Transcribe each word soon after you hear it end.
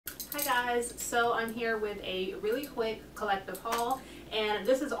Hi guys, so I'm here with a really quick collective haul, and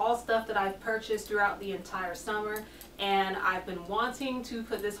this is all stuff that I've purchased throughout the entire summer, and I've been wanting to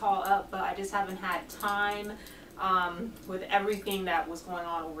put this haul up, but I just haven't had time with everything that was going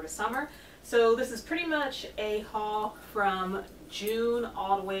on over the summer. So this is pretty much a haul from June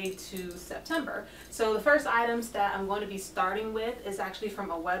all the way to September. So the first items that I'm going to be starting with is actually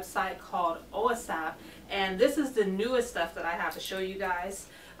from a website called Oasap, and this is the newest stuff that I have to show you guys.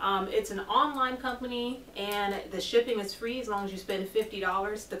 It's an online company and the shipping is free as long as you spend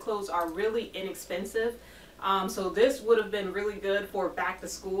 $50. The clothes are really inexpensive. So this would have been really good for back to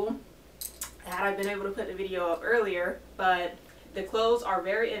school had I been able to put the video up earlier, but the clothes are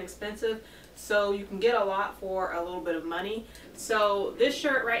very inexpensive, so you can get a lot for a little bit of money. So this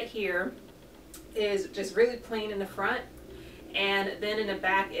shirt right here is just really plain in the front, and then in the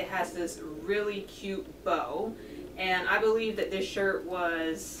back it has this really cute bow. And I believe that this shirt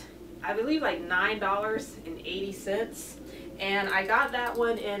was, I believe, like $9.80. And I got that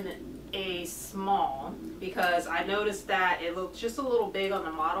one in a small because I noticed that it looked just a little big on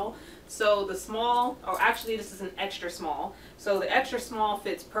the model. So the small, or actually this is an extra small. So the extra small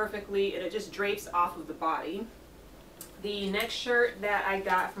fits perfectly and it just drapes off of the body. The next shirt that I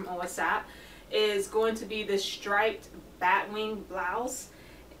got from Oasap is going to be this striped batwing blouse.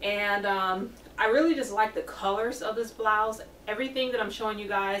 And I really just like the colors of this blouse. Everything that I'm showing you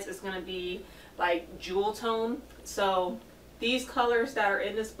guys is going to be like jewel tone. So these colors that are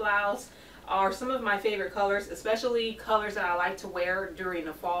in this blouse are some of my favorite colors, especially colors that I like to wear during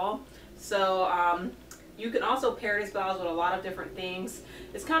the fall. So you can also pair this blouse with a lot of different things.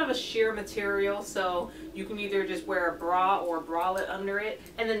 It's kind of a sheer material, so you can either just wear a bra or a bralette under it.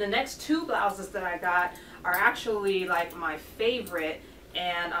 And then the next two blouses that I got are actually like my favorite,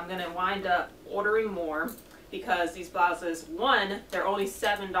 and I'm gonna wind up ordering more because these blouses, one, they're only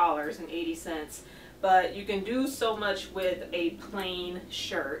 $7.80, but you can do so much with a plain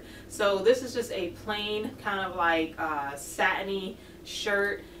shirt. So this is just a plain kind of like satiny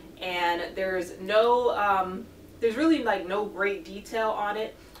shirt, and there's no there's really like no great detail on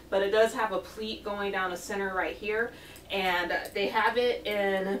it, but it does have a pleat going down the center right here, and they have it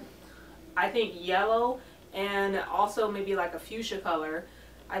in, I think, yellow and also maybe like a fuchsia color.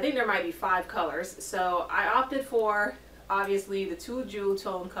 I think there might be 5 colors. So I opted for obviously the 2 jewel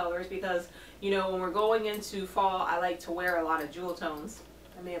tone colors because, you know, when we're going into fall, I like to wear a lot of jewel tones.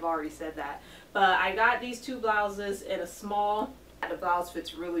 I may have already said that, but I got these 2 blouses in a small. The blouse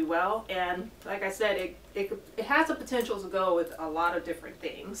fits really well, and like I said, it has the potential to go with a lot of different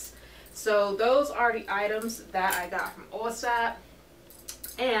things. So those are the items that I got from Oasap.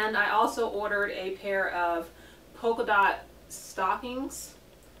 And I also ordered a pair of polka dot stockings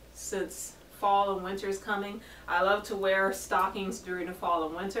since fall and winter is coming. I love to wear stockings during the fall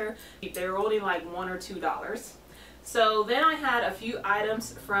and winter. They're only like $1 or $2. So then I had a few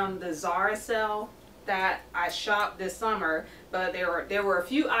items from the ZARA sale that I shopped this summer, but there were a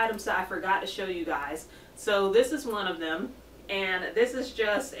few items that I forgot to show you guys. So this is one of them, and this is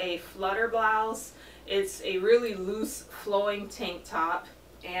just a flutter blouse. It's a really loose flowing tank top.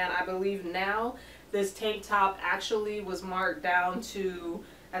 And I believe now this tank top actually was marked down to,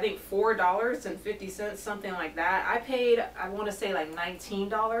 I think, $4.50, something like that. I paid, I want to say, like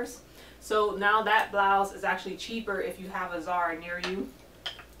 $19. So now that blouse is actually cheaper if you have a ZARA near you.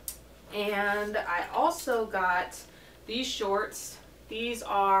 And I also got these shorts. These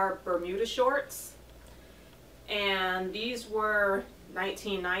are Bermuda shorts, and these were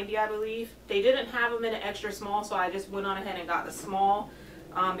 $19.90, I believe. They didn't have them in an extra small, so I just went on ahead and got the small.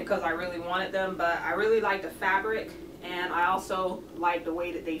 Because I really wanted them, but I really like the fabric, and I also like the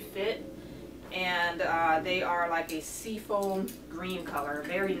way that they fit. And they are like a seafoam green color,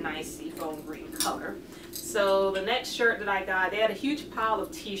 very nice seafoam green color. So the next shirt that I got, they had a huge pile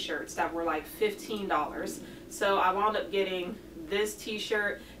of t-shirts that were like $15. So I wound up getting this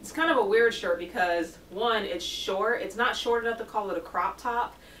t-shirt. It's kind of a weird shirt because, one, it's short. It's not short enough to call it a crop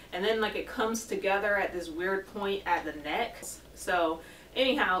top, and then like it comes together at this weird point at the neck. So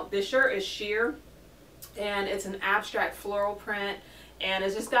anyhow, this shirt is sheer, and it's an abstract floral print, and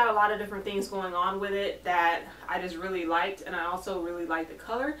it's just got a lot of different things going on with it that I just really liked, and I also really like the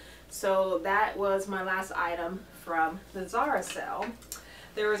color. So that was my last item from the ZARA sale.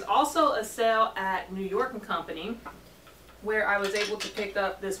 There was also a sale at New York & Company where I was able to pick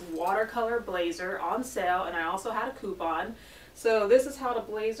up this watercolor blazer on sale, and I also had a coupon. So this is how the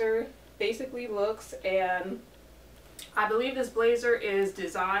blazer basically looks, and I believe this blazer is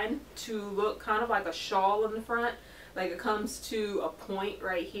designed to look kind of like a shawl in the front. Like it comes to a point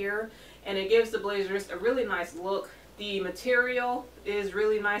right here, and it gives the blazer just a really nice look. The material is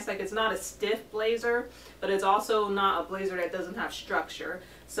really nice. Like, it's not a stiff blazer, but it's also not a blazer that doesn't have structure.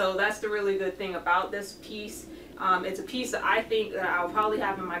 So that's the really good thing about this piece. It's a piece that I think that I'll probably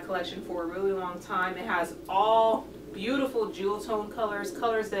have in my collection for a really long time. It has all beautiful jewel tone colors,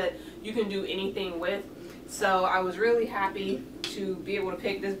 colors that you can do anything with. So I was really happy to be able to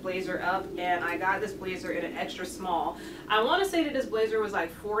pick this blazer up, and I got this blazer in an extra small. I want to say that this blazer was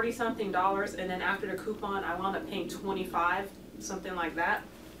like $40 something, and then after the coupon I wound up paying $25, something like that.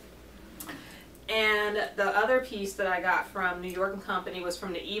 And the other piece that I got from New York & Company was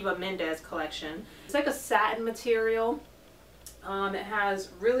from the Eva Mendez collection. It's like a satin material. It has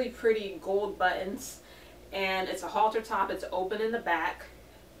really pretty gold buttons, and it's a halter top. It's open in the back,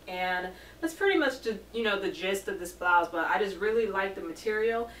 and that's pretty much the, you know, the gist of this blouse. But I just really like the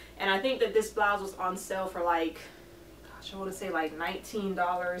material, and I think that this blouse was on sale for like, gosh, I want to say like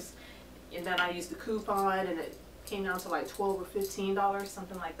 $19, and then I used the coupon and it came down to like $12 or $15,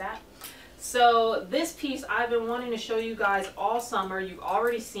 something like that. So this piece I've been wanting to show you guys all summer. You've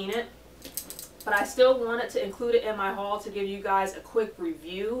already seen it, but I still wanted to include it in my haul to give you guys a quick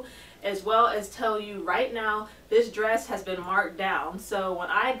review, as well as tell you right now this dress has been marked down. So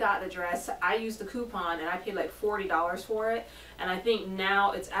when I got the dress, I used the coupon and I paid like $40 for it, and I think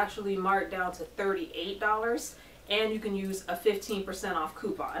now it's actually marked down to $38, and you can use a 15% off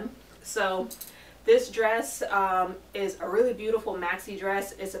coupon. So this dress is a really beautiful maxi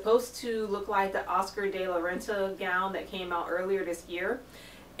dress. It's supposed to look like the Oscar de la Renta gown that came out earlier this year.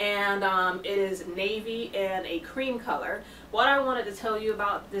 And it is navy and a cream color. What I wanted to tell you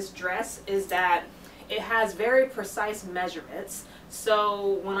about this dress is that it has very precise measurements.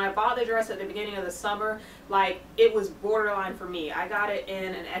 So when I bought the dress at the beginning of the summer, like, it was borderline for me. I got it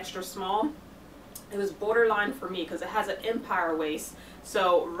in an extra small. It was borderline for me because it has an empire waist.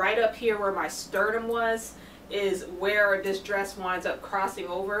 So right up here where my sternum was is where this dress winds up crossing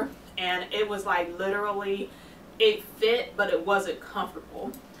over, and it was like literally, it fit, but it wasn't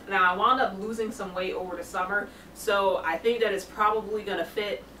comfortable. Now I wound up losing some weight over the summer, so I think that it's probably gonna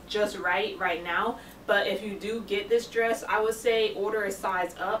fit just right now. But if you do get this dress, I would say order a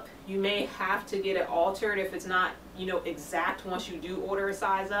size up. You may have to get it altered if it's not, you know, exact once you do order a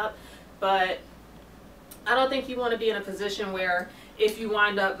size up. But I don't think you want to be in a position where if you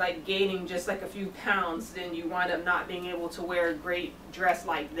wind up like gaining just like a few pounds, then you wind up not being able to wear a great dress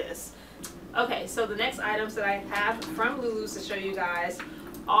like this. Okay, so the next items that I have from Lulus to show you guys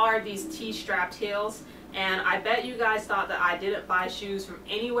are these T-strapped heels. And I bet you guys thought that I didn't buy shoes from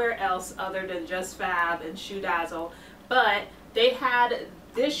anywhere else other than Just Fab and Shoe Dazzle, but they had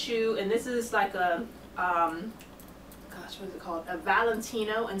this shoe, and this is like a gosh, what is it called? A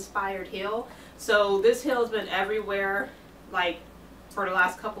Valentino inspired heel. So this heel has been everywhere, like, for the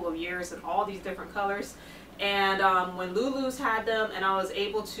last couple of years in all these different colors. And when Lulus had them and I was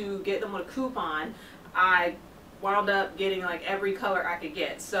able to get them with a coupon, I wound up getting like every color I could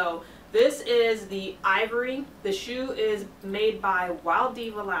get. So this is the ivory. The shoe is made by Wild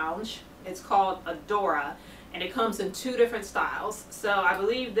Diva Lounge. It's called Adora, and it comes in 2 different styles. So I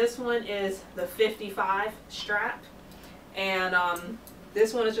believe this one is the 55 strap, and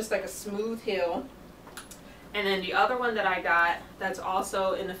this one is just like a smooth heel. And then the other one that I got that's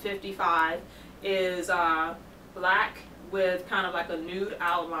also in the 55 is black with kind of like a nude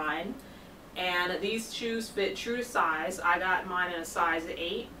outline. And these shoes fit true to size. I got mine in a size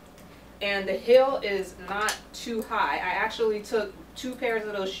 8. And the heel is not too high. I actually took 2 pairs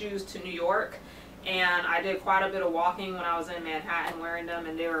of those shoes to New York, and I did quite a bit of walking when I was in Manhattan wearing them,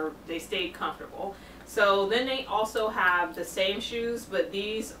 and they stayed comfortable. So then they also have the same shoes, but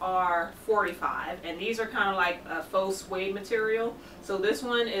these are 45, and these are kind of like a faux suede material. So this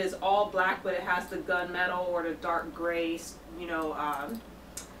one is all black, but it has the gunmetal or the dark gray, you know,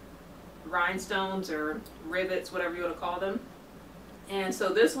 rhinestones or rivets, whatever you want to call them. And so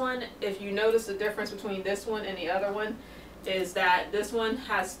this one, if you notice the difference between this one and the other one, is that this one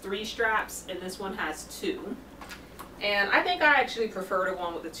has 3 straps and this one has 2. And I think I actually prefer the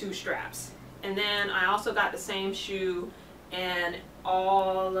one with the 2 straps. And then I also got the same shoe in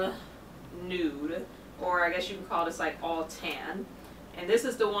all nude, or I guess you can call this like all tan. And this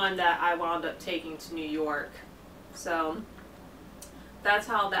is the one that I wound up taking to New York. So that's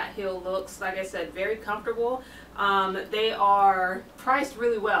how that heel looks. Like I said, very comfortable. They are priced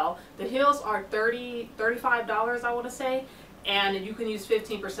really well. The heels are $35, I want to say, and you can use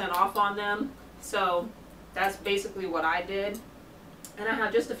 15% off on them. So that's basically what I did. And I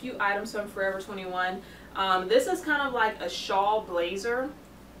have just a few items from Forever 21. This is kind of like a shawl blazer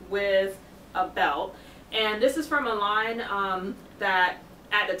with a belt, and this is from a line that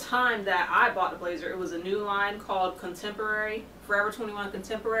at the time that I bought the blazer, it was a new line called Contemporary, Forever 21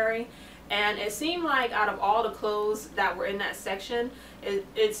 Contemporary. And it seemed like out of all the clothes that were in that section,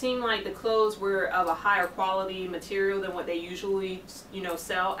 it seemed like the clothes were of a higher quality material than what they usually, you know,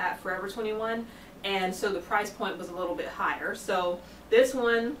 sell at Forever 21. And so the price point was a little bit higher. So this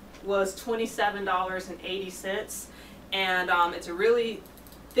one was $27.80. And it's a really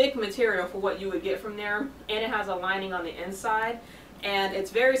thick material for what you would get from there. And it has a lining on the inside. And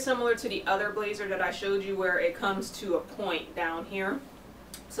it's very similar to the other blazer that I showed you where it comes to a point down here.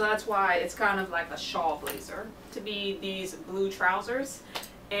 So that's why it's kind of like a shawl blazer. To be these blue trousers.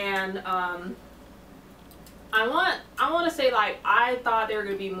 And I want to say, like, I thought they were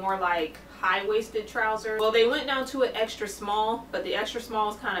going to be more like high-waisted trousers. Well, they went down to an extra small, but the extra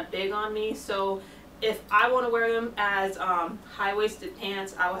small is kind of big on me. So if I want to wear them as high-waisted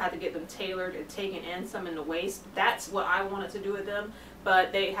pants, I will have to get them tailored and taken in some in the waist. That's what I wanted to do with them.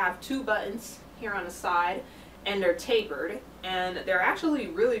 But they have 2 buttons here on the side, and they're tapered, and they're actually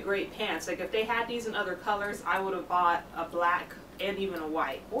really great pants. Like, if they had these in other colors, I would have bought a black and even a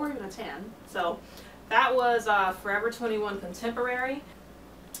white, or even a tan. So that was Forever 21 Contemporary.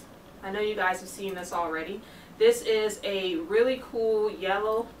 I know you guys have seen this already. This is a really cool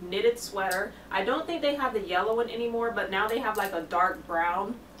yellow knitted sweater. I don't think they have the yellow one anymore, but now they have like a dark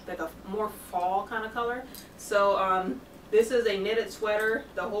brown, like a more fall kind of color. So this is a knitted sweater.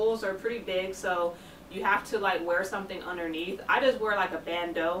 The holes are pretty big, so you have to like wear something underneath. I just wear like a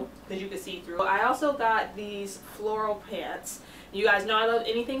bandeau because you can see through. I also got these floral pants. You guys know I love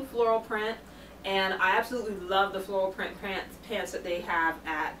anything floral print, and I absolutely love the floral print pants that they have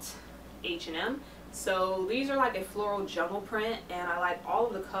at H&M. So these are like a floral jungle print, and I like all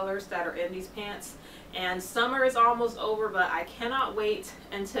of the colors that are in these pants. And summer is almost over, but I cannot wait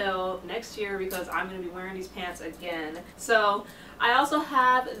until next year because I'm going to be wearing these pants again. So I also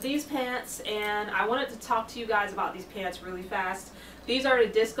have these pants, and I wanted to talk to you guys about these pants really fast. These are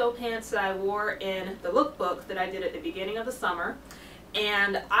the disco pants that I wore in the lookbook that I did at the beginning of the summer.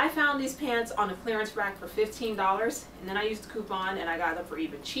 And I found these pants on a clearance rack for $15, and then I used a coupon and I got them for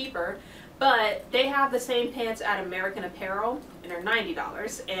even cheaper. But they have the same pants at American Apparel, and they're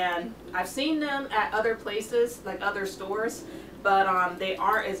 $90. And I've seen them at other places, like other stores, but they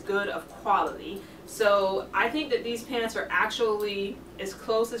aren't as good of quality. So I think that these pants are actually as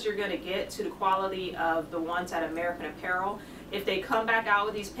close as you're going to get to the quality of the ones at American Apparel. If they come back out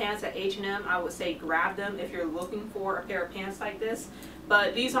with these pants at H&M, I would say grab them if you're looking for a pair of pants like this.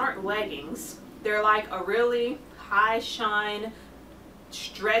 But these aren't leggings. They're like a really high shine,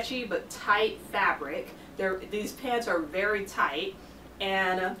 stretchy but tight fabric. These pants are very tight,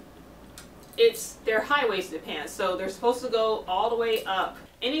 and they're high-waisted pants, so they're supposed to go all the way up.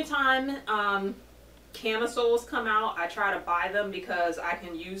 Anytime camisoles come out, I try to buy them because I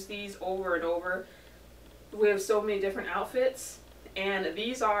can use these over and over with so many different outfits. And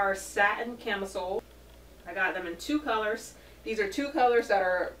these are satin camisoles. I got them in 2 colors. These are 2 colors that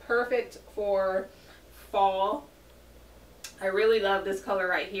are perfect for fall. I really love this color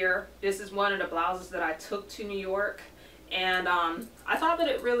right here. This is one of the blouses that I took to New York, and I thought that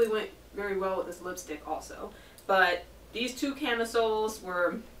it really went very well with this lipstick also. But these 2 camisoles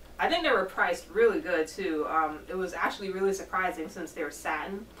were, I think they were priced really good too. It was actually really surprising since they were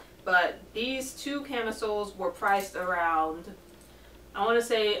satin. But these 2 camisoles were priced around, I want to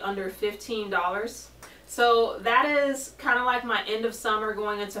say under $15. So that is kind of like my end of summer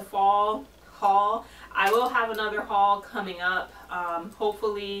going into fall haul. I will have another haul coming up.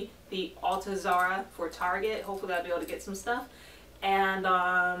 Hopefully the Ulta ZARA for Target. Hopefully I'll be able to get some stuff. And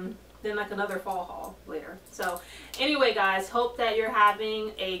then like another fall haul later. So anyway guys, hope that you're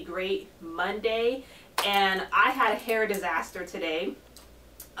having a great Monday. And I had a hair disaster today.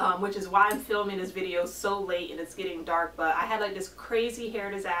 Which is why I'm filming this video so late and it's getting dark, but I had like this crazy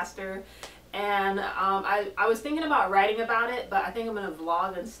hair disaster, and I was thinking about writing about it, but I think I'm going to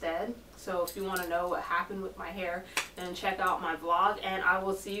vlog instead. So if you want to know what happened with my hair, then check out my vlog, and I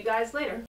will see you guys later.